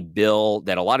take a bill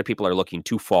that a lot of people are looking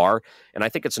too far. And I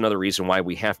think it's another reason why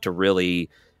we have to really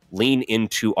lean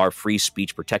into our free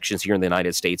speech protections here in the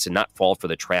United States and not fall for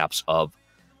the traps of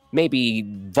maybe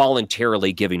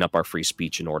voluntarily giving up our free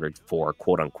speech in order for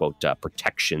quote unquote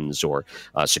protections or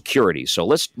security. So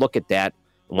let's look at that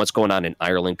and what's going on in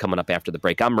Ireland coming up after the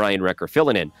break. I'm Ryan Recker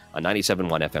filling in on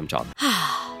 97.1 FM Talk.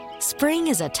 Spring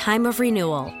is a time of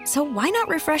renewal, so why not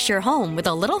refresh your home with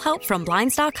a little help from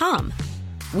Blinds.com?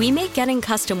 We make getting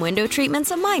custom window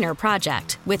treatments a minor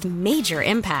project with major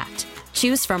impact.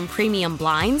 Choose from premium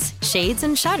blinds, shades,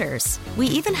 and shutters. We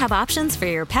even have options for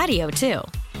your patio, too.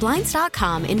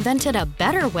 Blinds.com invented a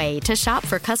better way to shop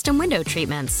for custom window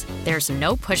treatments. There's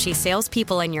no pushy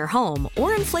salespeople in your home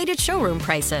or inflated showroom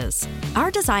prices.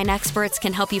 Our design experts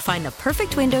can help you find the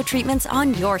perfect window treatments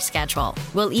on your schedule.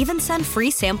 We'll even send free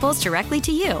samples directly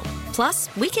to you.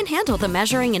 Plus, we can handle the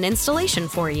measuring and installation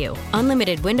for you.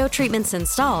 Unlimited window treatments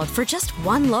installed for just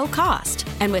one low cost.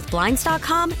 And with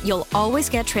Blinds.com, you'll always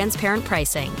get transparent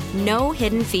pricing. No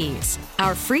hidden fees.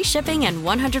 Our free shipping and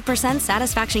 100%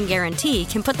 satisfaction guarantee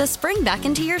can put the spring back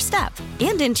into your step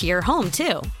and into your home,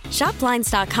 too. Shop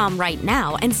Blinds.com right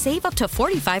now and save up to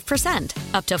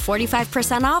 45%. Up to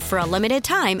 45% off for a limited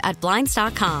time at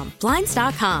Blinds.com.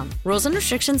 Blinds.com. Rules and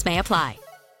restrictions may apply.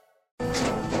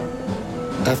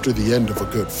 After the end of a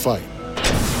good fight,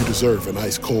 you deserve an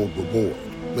ice-cold reward.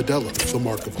 Modelo is the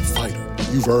mark of a fighter.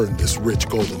 You've earned this rich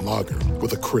golden lager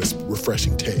with a crisp,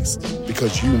 refreshing taste.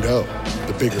 Because you know,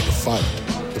 the bigger the fight,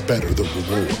 the better the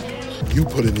reward. You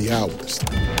put in the hours,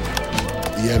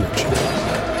 the energy,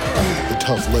 the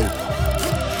tough labor.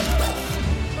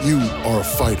 You are a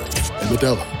fighter, and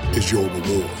Modelo is your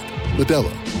reward.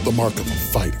 Modelo, the mark of a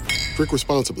fighter. Drink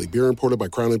responsibly. Beer imported by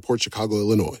Crown Imports, Chicago,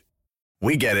 Illinois.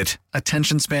 We get it.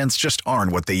 Attention spans just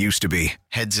aren't what they used to be.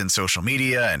 Heads in social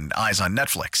media and eyes on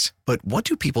Netflix. But what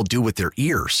do people do with their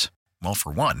ears? Well,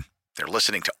 for one, they're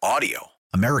listening to audio.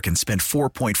 Americans spend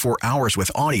 4.4 hours with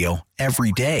audio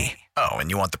every day. Oh, and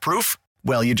you want the proof?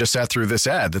 Well, you just sat through this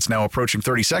ad that's now approaching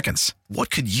 30 seconds. What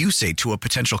could you say to a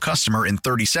potential customer in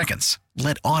 30 seconds?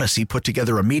 Let Odyssey put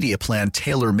together a media plan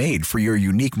tailor-made for your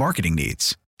unique marketing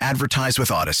needs. Advertise with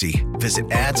Odyssey.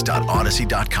 Visit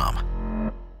ads.odyssey.com.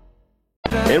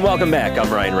 And welcome back.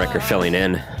 I'm Ryan Recker filling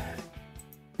in.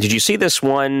 Did you see this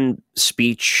one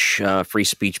speech, free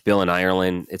speech bill in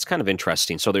Ireland? It's kind of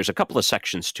interesting. So there's a couple of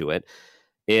sections to it.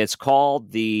 It's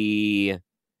called the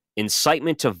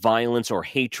Incitement to Violence or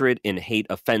Hatred and Hate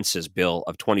Offenses Bill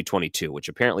of 2022, which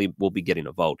apparently will be getting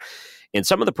a vote. And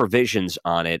some of the provisions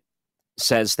on it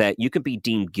says that you could be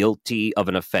deemed guilty of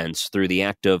an offense through the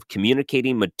act of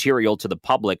communicating material to the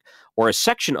public or a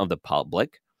section of the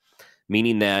public,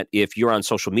 meaning that if you're on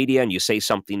social media and you say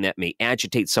something that may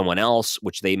agitate someone else,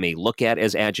 which they may look at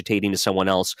as agitating to someone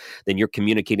else, then you're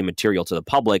communicating material to the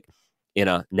public in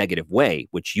a negative way,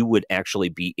 which you would actually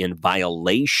be in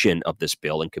violation of this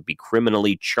bill and could be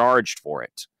criminally charged for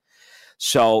it.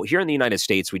 So here in the United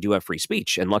States, we do have free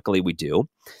speech, and luckily we do.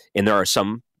 And there are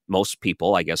most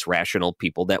people, I guess, rational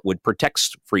people that would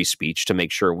protect free speech to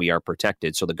make sure we are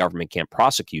protected so the government can't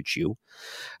prosecute you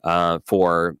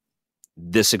for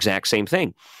this exact same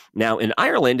thing. Now, in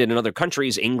Ireland and in other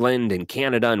countries, England and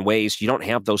Canada and ways, you don't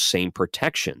have those same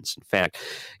protections. In fact,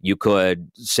 you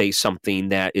could say something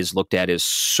that is looked at as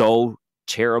so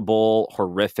terrible,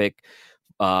 horrific,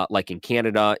 like in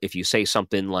Canada, if you say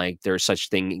something like there's such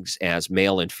things as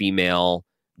male and female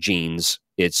genes,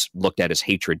 it's looked at as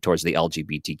hatred towards the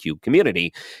LGBTQ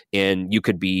community, and you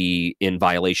could be in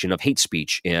violation of hate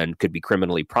speech and could be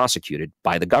criminally prosecuted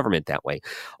by the government that way.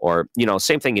 Or,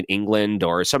 same thing in England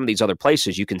or some of these other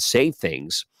places, you can say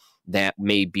things that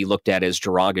may be looked at as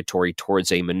derogatory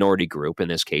towards a minority group. In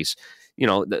this case,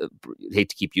 hate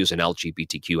to keep using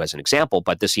LGBTQ as an example,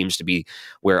 but this seems to be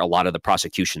where a lot of the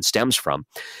prosecution stems from.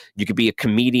 You could be a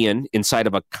comedian inside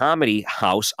of a comedy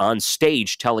house on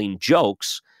stage telling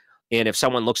jokes, and if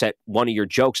someone looks at one of your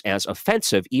jokes as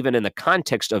offensive, even in the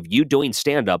context of you doing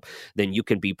stand-up, then you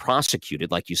can be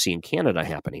prosecuted like you see in Canada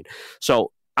happening.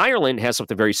 So Ireland has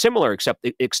something very similar, except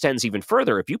it extends even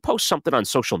further. If you post something on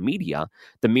social media,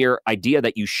 the mere idea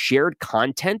that you shared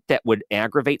content that would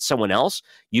aggravate someone else,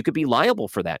 you could be liable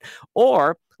for that.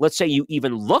 Or let's say you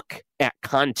even look at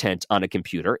content on a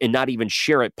computer and not even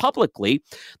share it publicly.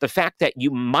 The fact that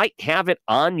you might have it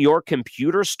on your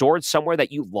computer stored somewhere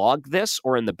that you log this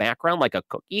or in the background like a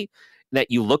cookie,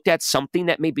 that you looked at something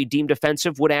that may be deemed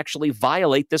offensive would actually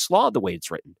violate this law the way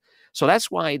it's written. So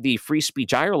that's why the Free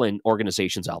Speech Ireland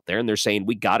organization's out there, and they're saying,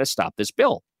 we got to stop this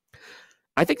bill.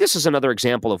 I think this is another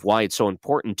example of why it's so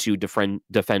important to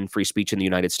defend free speech in the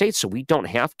United States, so we don't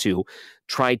have to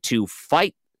try to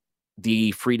fight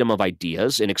the freedom of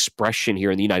ideas and expression here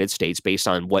in the United States based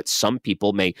on what some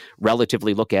people may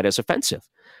relatively look at as offensive.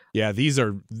 Yeah, these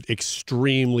are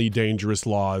extremely dangerous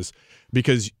laws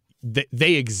because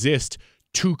they exist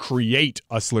to create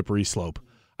a slippery slope.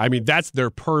 I mean, that's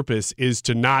their purpose, is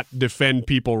to not defend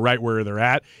people right where they're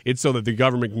at. It's so that the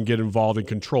government can get involved and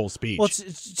control speech. Well,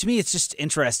 to me, it's just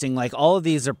interesting. Like, all of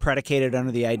these are predicated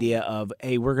under the idea of,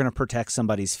 hey, we're going to protect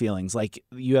somebody's feelings. Like,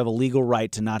 you have a legal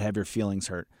right to not have your feelings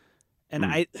hurt.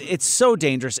 And it's so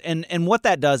dangerous. And what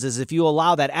that does is, if you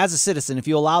allow that as a citizen, if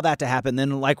you allow that to happen,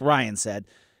 then like Ryan said,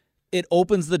 it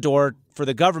opens the door for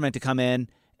the government to come in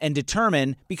and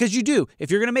determine, because you do, if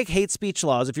you're going to make hate speech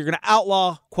laws, if you're going to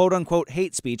outlaw quote unquote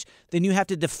hate speech, then you have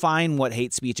to define what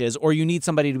hate speech is, or you need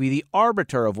somebody to be the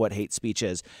arbiter of what hate speech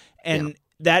is. And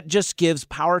that just gives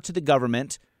power to the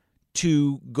government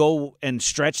to go and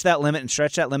stretch that limit and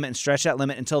stretch that limit and stretch that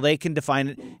limit until they can define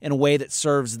it in a way that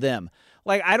serves them.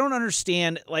 Like, I don't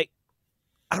understand why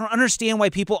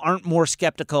people aren't more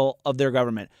skeptical of their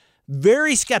government.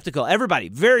 Very skeptical. Everybody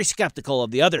very skeptical of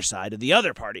the other side, of the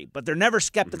other party, but they're never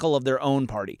skeptical of their own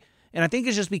party. And I think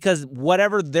it's just because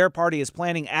whatever their party is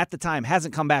planning at the time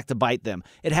hasn't come back to bite them.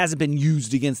 It hasn't been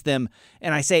used against them.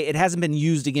 And I say it hasn't been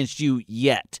used against you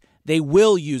yet. They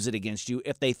will use it against you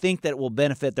if they think that it will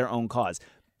benefit their own cause.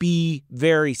 Be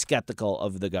very skeptical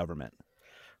of the government.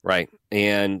 Right.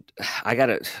 And I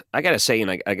gotta say,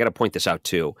 and I gotta point this out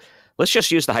too. Let's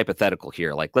just use the hypothetical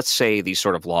here. Like, let's say these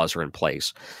sort of laws are in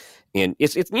place. And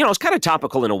it's kind of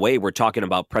topical in a way. We're talking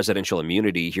about presidential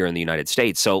immunity here in the United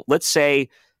States. So let's say,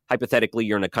 hypothetically,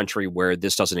 you're in a country where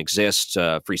this doesn't exist.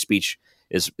 Free speech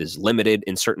is limited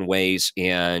in certain ways,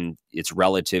 and it's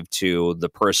relative to the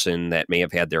person that may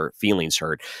have had their feelings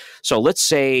hurt. So let's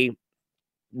say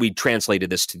we translated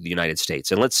this to the United States,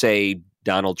 and let's say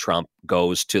Donald Trump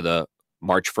goes to the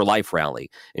March for Life rally,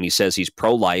 and he says he's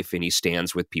pro-life, and he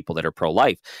stands with people that are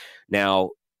pro-life.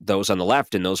 Now, those on the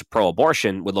left and those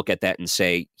pro-abortion would look at that and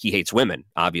say he hates women,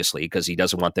 obviously, because he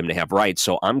doesn't want them to have rights.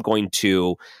 So I'm going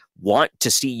to want to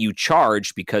see you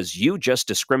charged because you just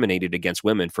discriminated against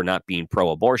women for not being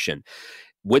pro-abortion.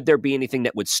 Would there be anything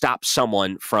that would stop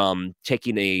someone from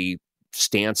taking a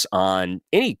stance on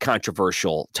any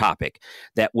controversial topic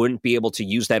that wouldn't be able to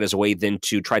use that as a way then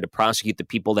to try to prosecute the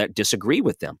people that disagree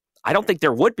with them? I don't think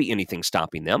there would be anything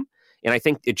stopping them. And I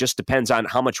think it just depends on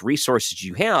how much resources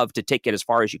you have to take it as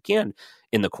far as you can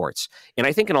in the courts. And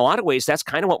I think in a lot of ways, that's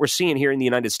kind of what we're seeing here in the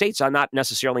United States, not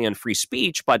necessarily on free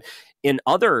speech, but in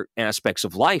other aspects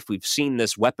of life. We've seen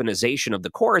this weaponization of the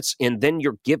courts, and then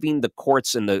you're giving the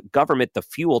courts and the government the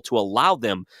fuel to allow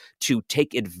them to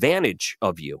take advantage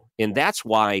of you. And that's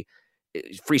why,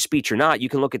 free speech or not, you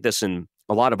can look at this in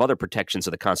a lot of other protections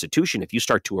of the Constitution. If you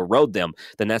start to erode them,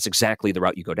 then that's exactly the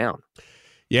route you go down.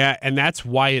 Yeah, and that's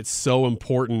why it's so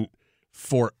important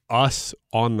for us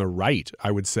on the right,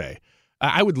 I would say.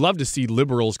 I would love to see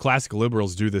liberals, classical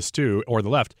liberals, do this too, or the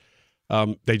left.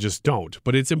 They just don't.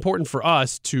 But it's important for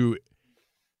us to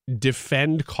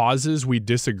defend causes we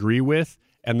disagree with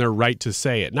and their right to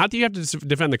say it. Not that you have to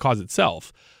defend the cause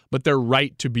itself, but their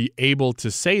right to be able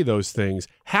to say those things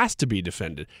has to be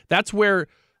defended. That's where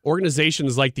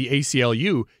organizations like the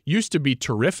ACLU used to be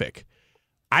terrific.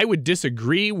 I would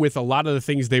disagree with a lot of the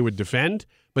things they would defend,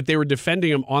 but they were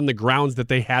defending them on the grounds that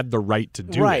they had the right to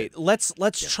do it.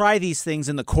 Let's try these things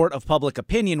in the court of public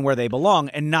opinion where they belong,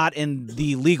 and not in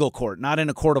the legal court, not in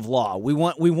a court of law. We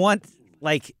want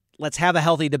like, let's have a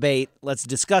healthy debate. Let's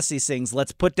discuss these things.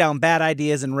 Let's put down bad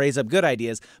ideas and raise up good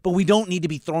ideas. But we don't need to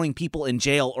be throwing people in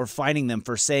jail or fining them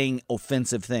for saying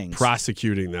offensive things.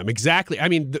 Prosecuting them. Exactly. I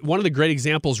mean, one of the great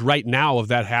examples right now of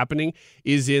that happening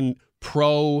is in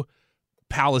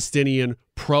pro-Palestinian,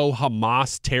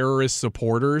 pro-Hamas terrorist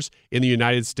supporters in the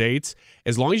United States.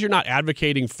 As long as you're not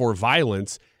advocating for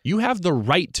violence, you have the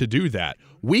right to do that.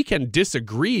 We can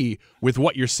disagree with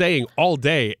what you're saying all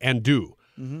day and do.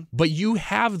 But you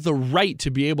have the right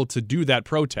to be able to do that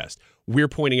protest. We're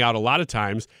pointing out a lot of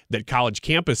times that college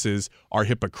campuses are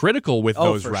hypocritical with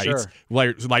those rights.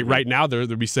 Sure. Like right now,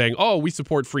 they'll be saying, oh, we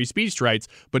support free speech rights.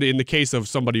 But in the case of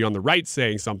somebody on the right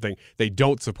saying something, they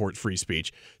don't support free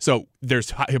speech. So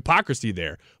there's hypocrisy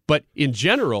there. But in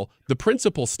general, the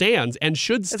principle stands and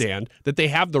should stand that they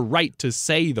have the right to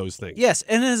say those things. Yes,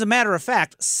 and as a matter of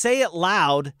fact, say it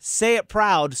loud, say it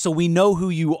proud, so we know who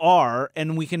you are,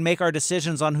 and we can make our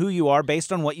decisions on who you are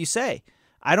based on what you say.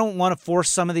 I don't want to force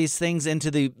some of these things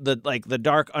into the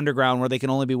dark underground where they can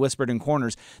only be whispered in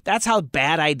corners. That's how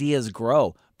bad ideas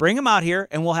grow. Bring them out here,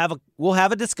 and we'll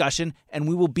have a discussion, and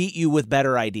we will beat you with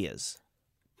better ideas.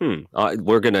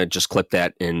 We're going to just clip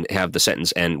that and have the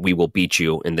sentence, and we will beat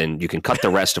you, and then you can cut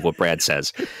the rest of what Brad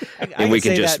says. And we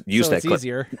can just use that clip.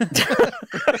 Easier.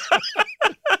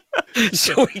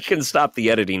 So we can stop the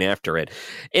editing after it.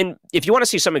 And if you want to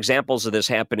see some examples of this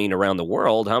happening around the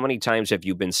world, how many times have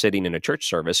you been sitting in a church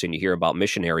service and you hear about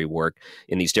missionary work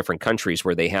in these different countries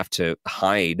where they have to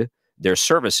hide their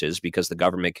services because the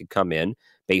government could come in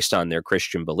based on their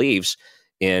Christian beliefs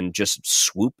and just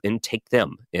swoop and take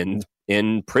them and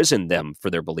imprison them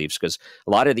for their beliefs? Because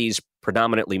a lot of these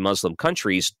predominantly Muslim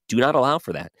countries do not allow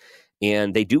for that.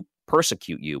 And they do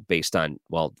persecute you based on,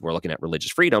 well, we're looking at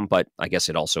religious freedom, but I guess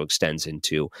it also extends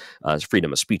into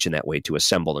freedom of speech in that way, to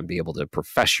assemble and be able to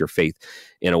profess your faith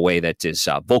in a way that is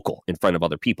vocal in front of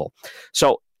other people.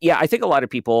 So, yeah, I think a lot of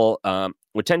people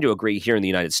would tend to agree here in the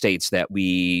United States that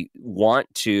we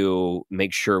want to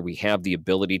make sure we have the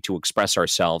ability to express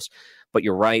ourselves. But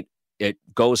you're right, it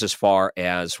goes as far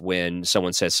as when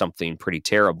someone says something pretty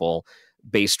terrible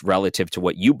based relative to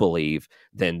what you believe,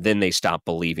 then they stop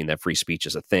believing that free speech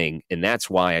is a thing. And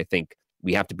that's why I think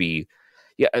we have to be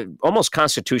almost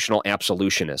constitutional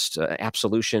absolutionists.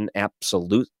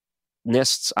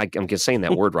 Absolutionists. I'm just saying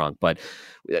that word wrong, but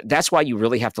that's why you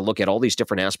really have to look at all these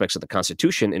different aspects of the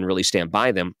Constitution and really stand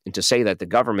by them, and to say that the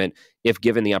government, if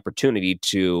given the opportunity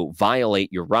to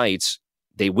violate your rights,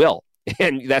 they will.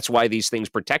 And that's why these things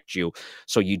protect you,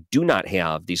 so you do not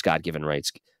have these God-given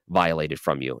rights violated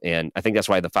from you. And I think that's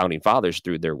why the founding fathers,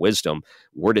 through their wisdom,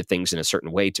 worded things in a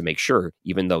certain way to make sure,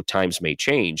 even though times may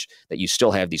change, that you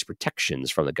still have these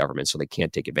protections from the government so they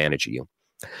can't take advantage of you.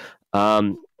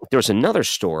 There's another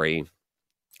story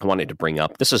I wanted to bring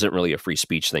up. This isn't really a free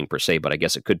speech thing per se, but I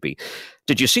guess it could be.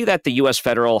 Did you see that the U.S.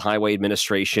 Federal Highway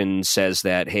Administration says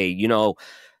that, hey,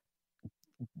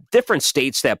 different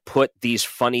states that put these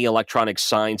funny electronic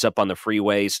signs up on the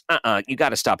freeways, you got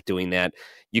to stop doing that.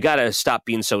 You got to stop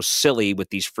being so silly with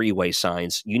these freeway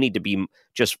signs. You need to be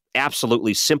just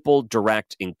absolutely simple,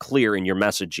 direct, and clear in your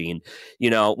messaging.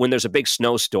 When there's a big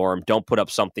snowstorm, don't put up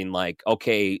something like,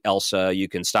 okay, Elsa, you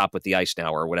can stop with the ice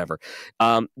now, or whatever.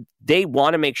 They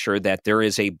want to make sure that there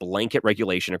is a blanket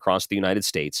regulation across the United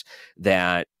States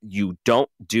that you don't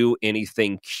do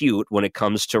anything cute when it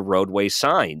comes to roadway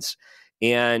signs.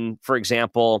 And for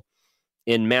example,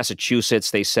 in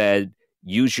Massachusetts, they said,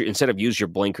 instead of use your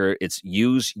blinker, it's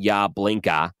use ya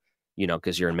blinka,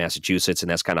 because you're in Massachusetts,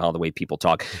 and that's kind of how the way people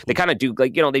talk. They kind of do,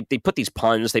 like, they put these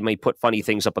puns, they may put funny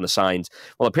things up on the signs.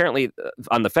 Well, apparently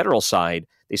on the federal side,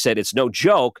 they said it's no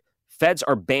joke. Feds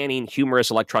are banning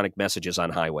humorous electronic messages on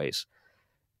highways.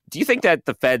 Do you think that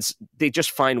the feds, they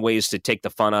just find ways to take the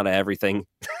fun out of everything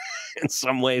in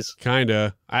some ways? Kind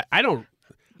of. I don't.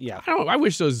 Yeah, I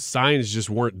wish those signs just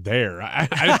weren't there.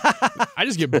 I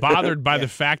just get bothered by the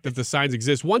fact that the signs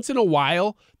exist. Once in a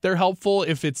while, they're helpful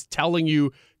if it's telling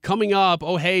you coming up,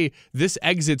 oh, hey, this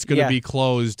exit's going to be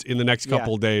closed in the next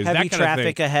couple of days. Heavy that kind traffic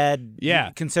of thing. ahead.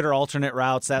 Yeah. Consider alternate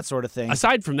routes, that sort of thing.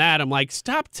 Aside from that, I'm like,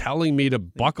 stop telling me to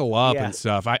buckle up and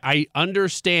stuff. I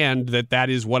understand that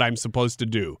is what I'm supposed to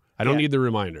do. I don't need the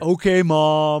reminder. Okay,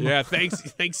 Mom. Yeah,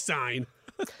 thanks, sign.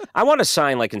 I want a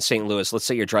sign like in St. Louis. Let's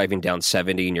say you're driving down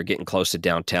 70 and you're getting close to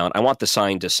downtown. I want the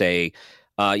sign to say,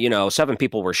 7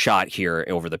 people were shot here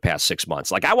over the past 6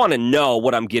 months. Like, I want to know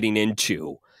what I'm getting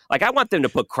into. Like, I want them to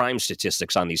put crime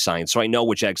statistics on these signs so I know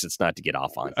which exits not to get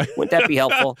off on. Wouldn't that be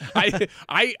helpful?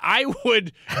 I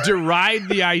would deride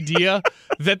the idea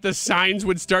that the signs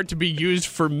would start to be used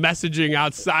for messaging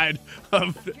outside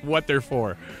of what they're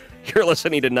for. You're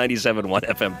listening to 97.1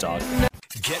 FM Talk.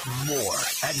 Get more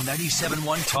at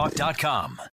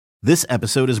 971talk.com. This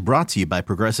episode is brought to you by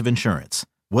Progressive Insurance.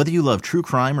 Whether you love true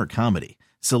crime or comedy,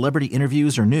 celebrity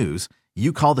interviews or news,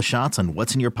 you call the shots on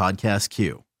what's in your podcast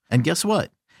queue. And guess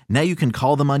what? Now you can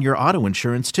call them on your auto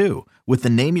insurance too with the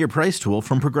Name Your Price tool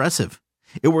from Progressive.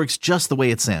 It works just the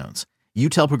way it sounds. You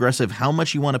tell Progressive how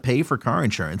much you want to pay for car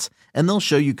insurance, and they'll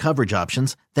show you coverage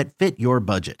options that fit your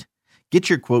budget. Get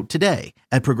your quote today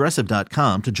at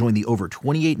Progressive.com to join the over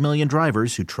 28 million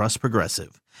drivers who trust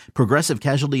Progressive. Progressive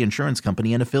Casualty Insurance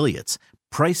Company and Affiliates.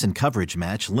 Price and coverage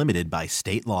match limited by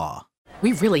state law.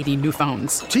 We really need new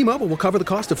phones. T-Mobile will cover the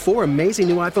cost of 4 amazing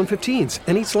new iPhone 15s,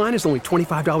 and each line is only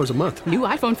 $25 a month. New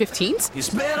iPhone 15s? It's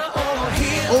better over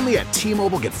here. Only at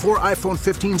T-Mobile, get 4 iPhone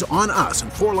 15s on us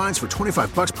and 4 lines for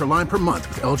 $25 per line per month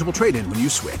with eligible trade-in when you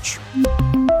switch.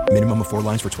 Minimum of 4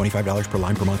 lines for $25 per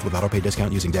line per month with autopay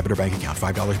discount using debit or bank account.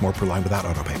 $5 more per line without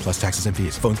autopay, plus taxes and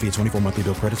fees. Phone fee at 24 monthly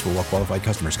bill credits for well-qualified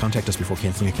customers. Contact us before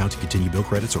canceling account to continue bill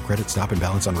credits or credit stop and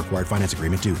balance on required finance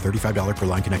agreement due. $35 per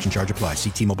line connection charge applies. See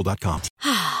T-Mobile.com.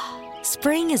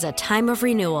 Spring is a time of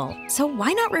renewal, so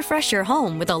why not refresh your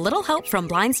home with a little help from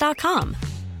Blinds.com?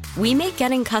 We make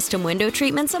getting custom window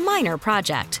treatments a minor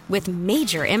project with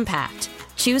major impact.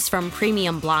 Choose from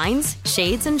premium blinds,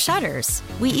 shades, and shutters.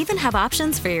 We even have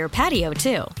options for your patio,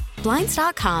 too.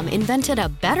 Blinds.com invented a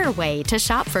better way to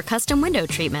shop for custom window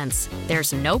treatments.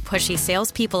 There's no pushy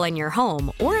salespeople in your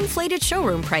home or inflated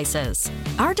showroom prices.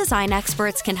 Our design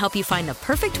experts can help you find the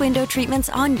perfect window treatments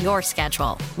on your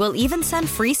schedule. We'll even send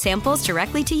free samples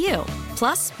directly to you.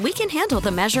 Plus, we can handle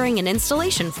the measuring and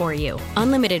installation for you.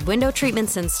 Unlimited window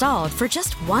treatments installed for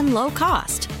just one low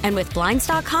cost. And with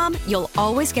Blinds.com, you'll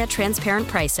always get transparent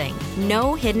pricing.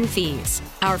 No hidden fees.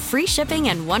 Our free shipping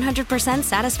and 100%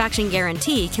 satisfaction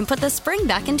guarantee can put the spring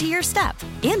back into your step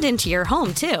and into your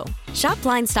home, too. Shop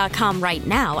Blinds.com right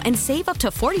now and save up to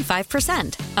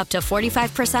 45%. Up to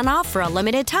 45% off for a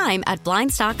limited time at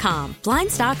Blinds.com.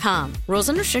 Blinds.com. Rules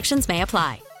and restrictions may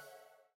apply.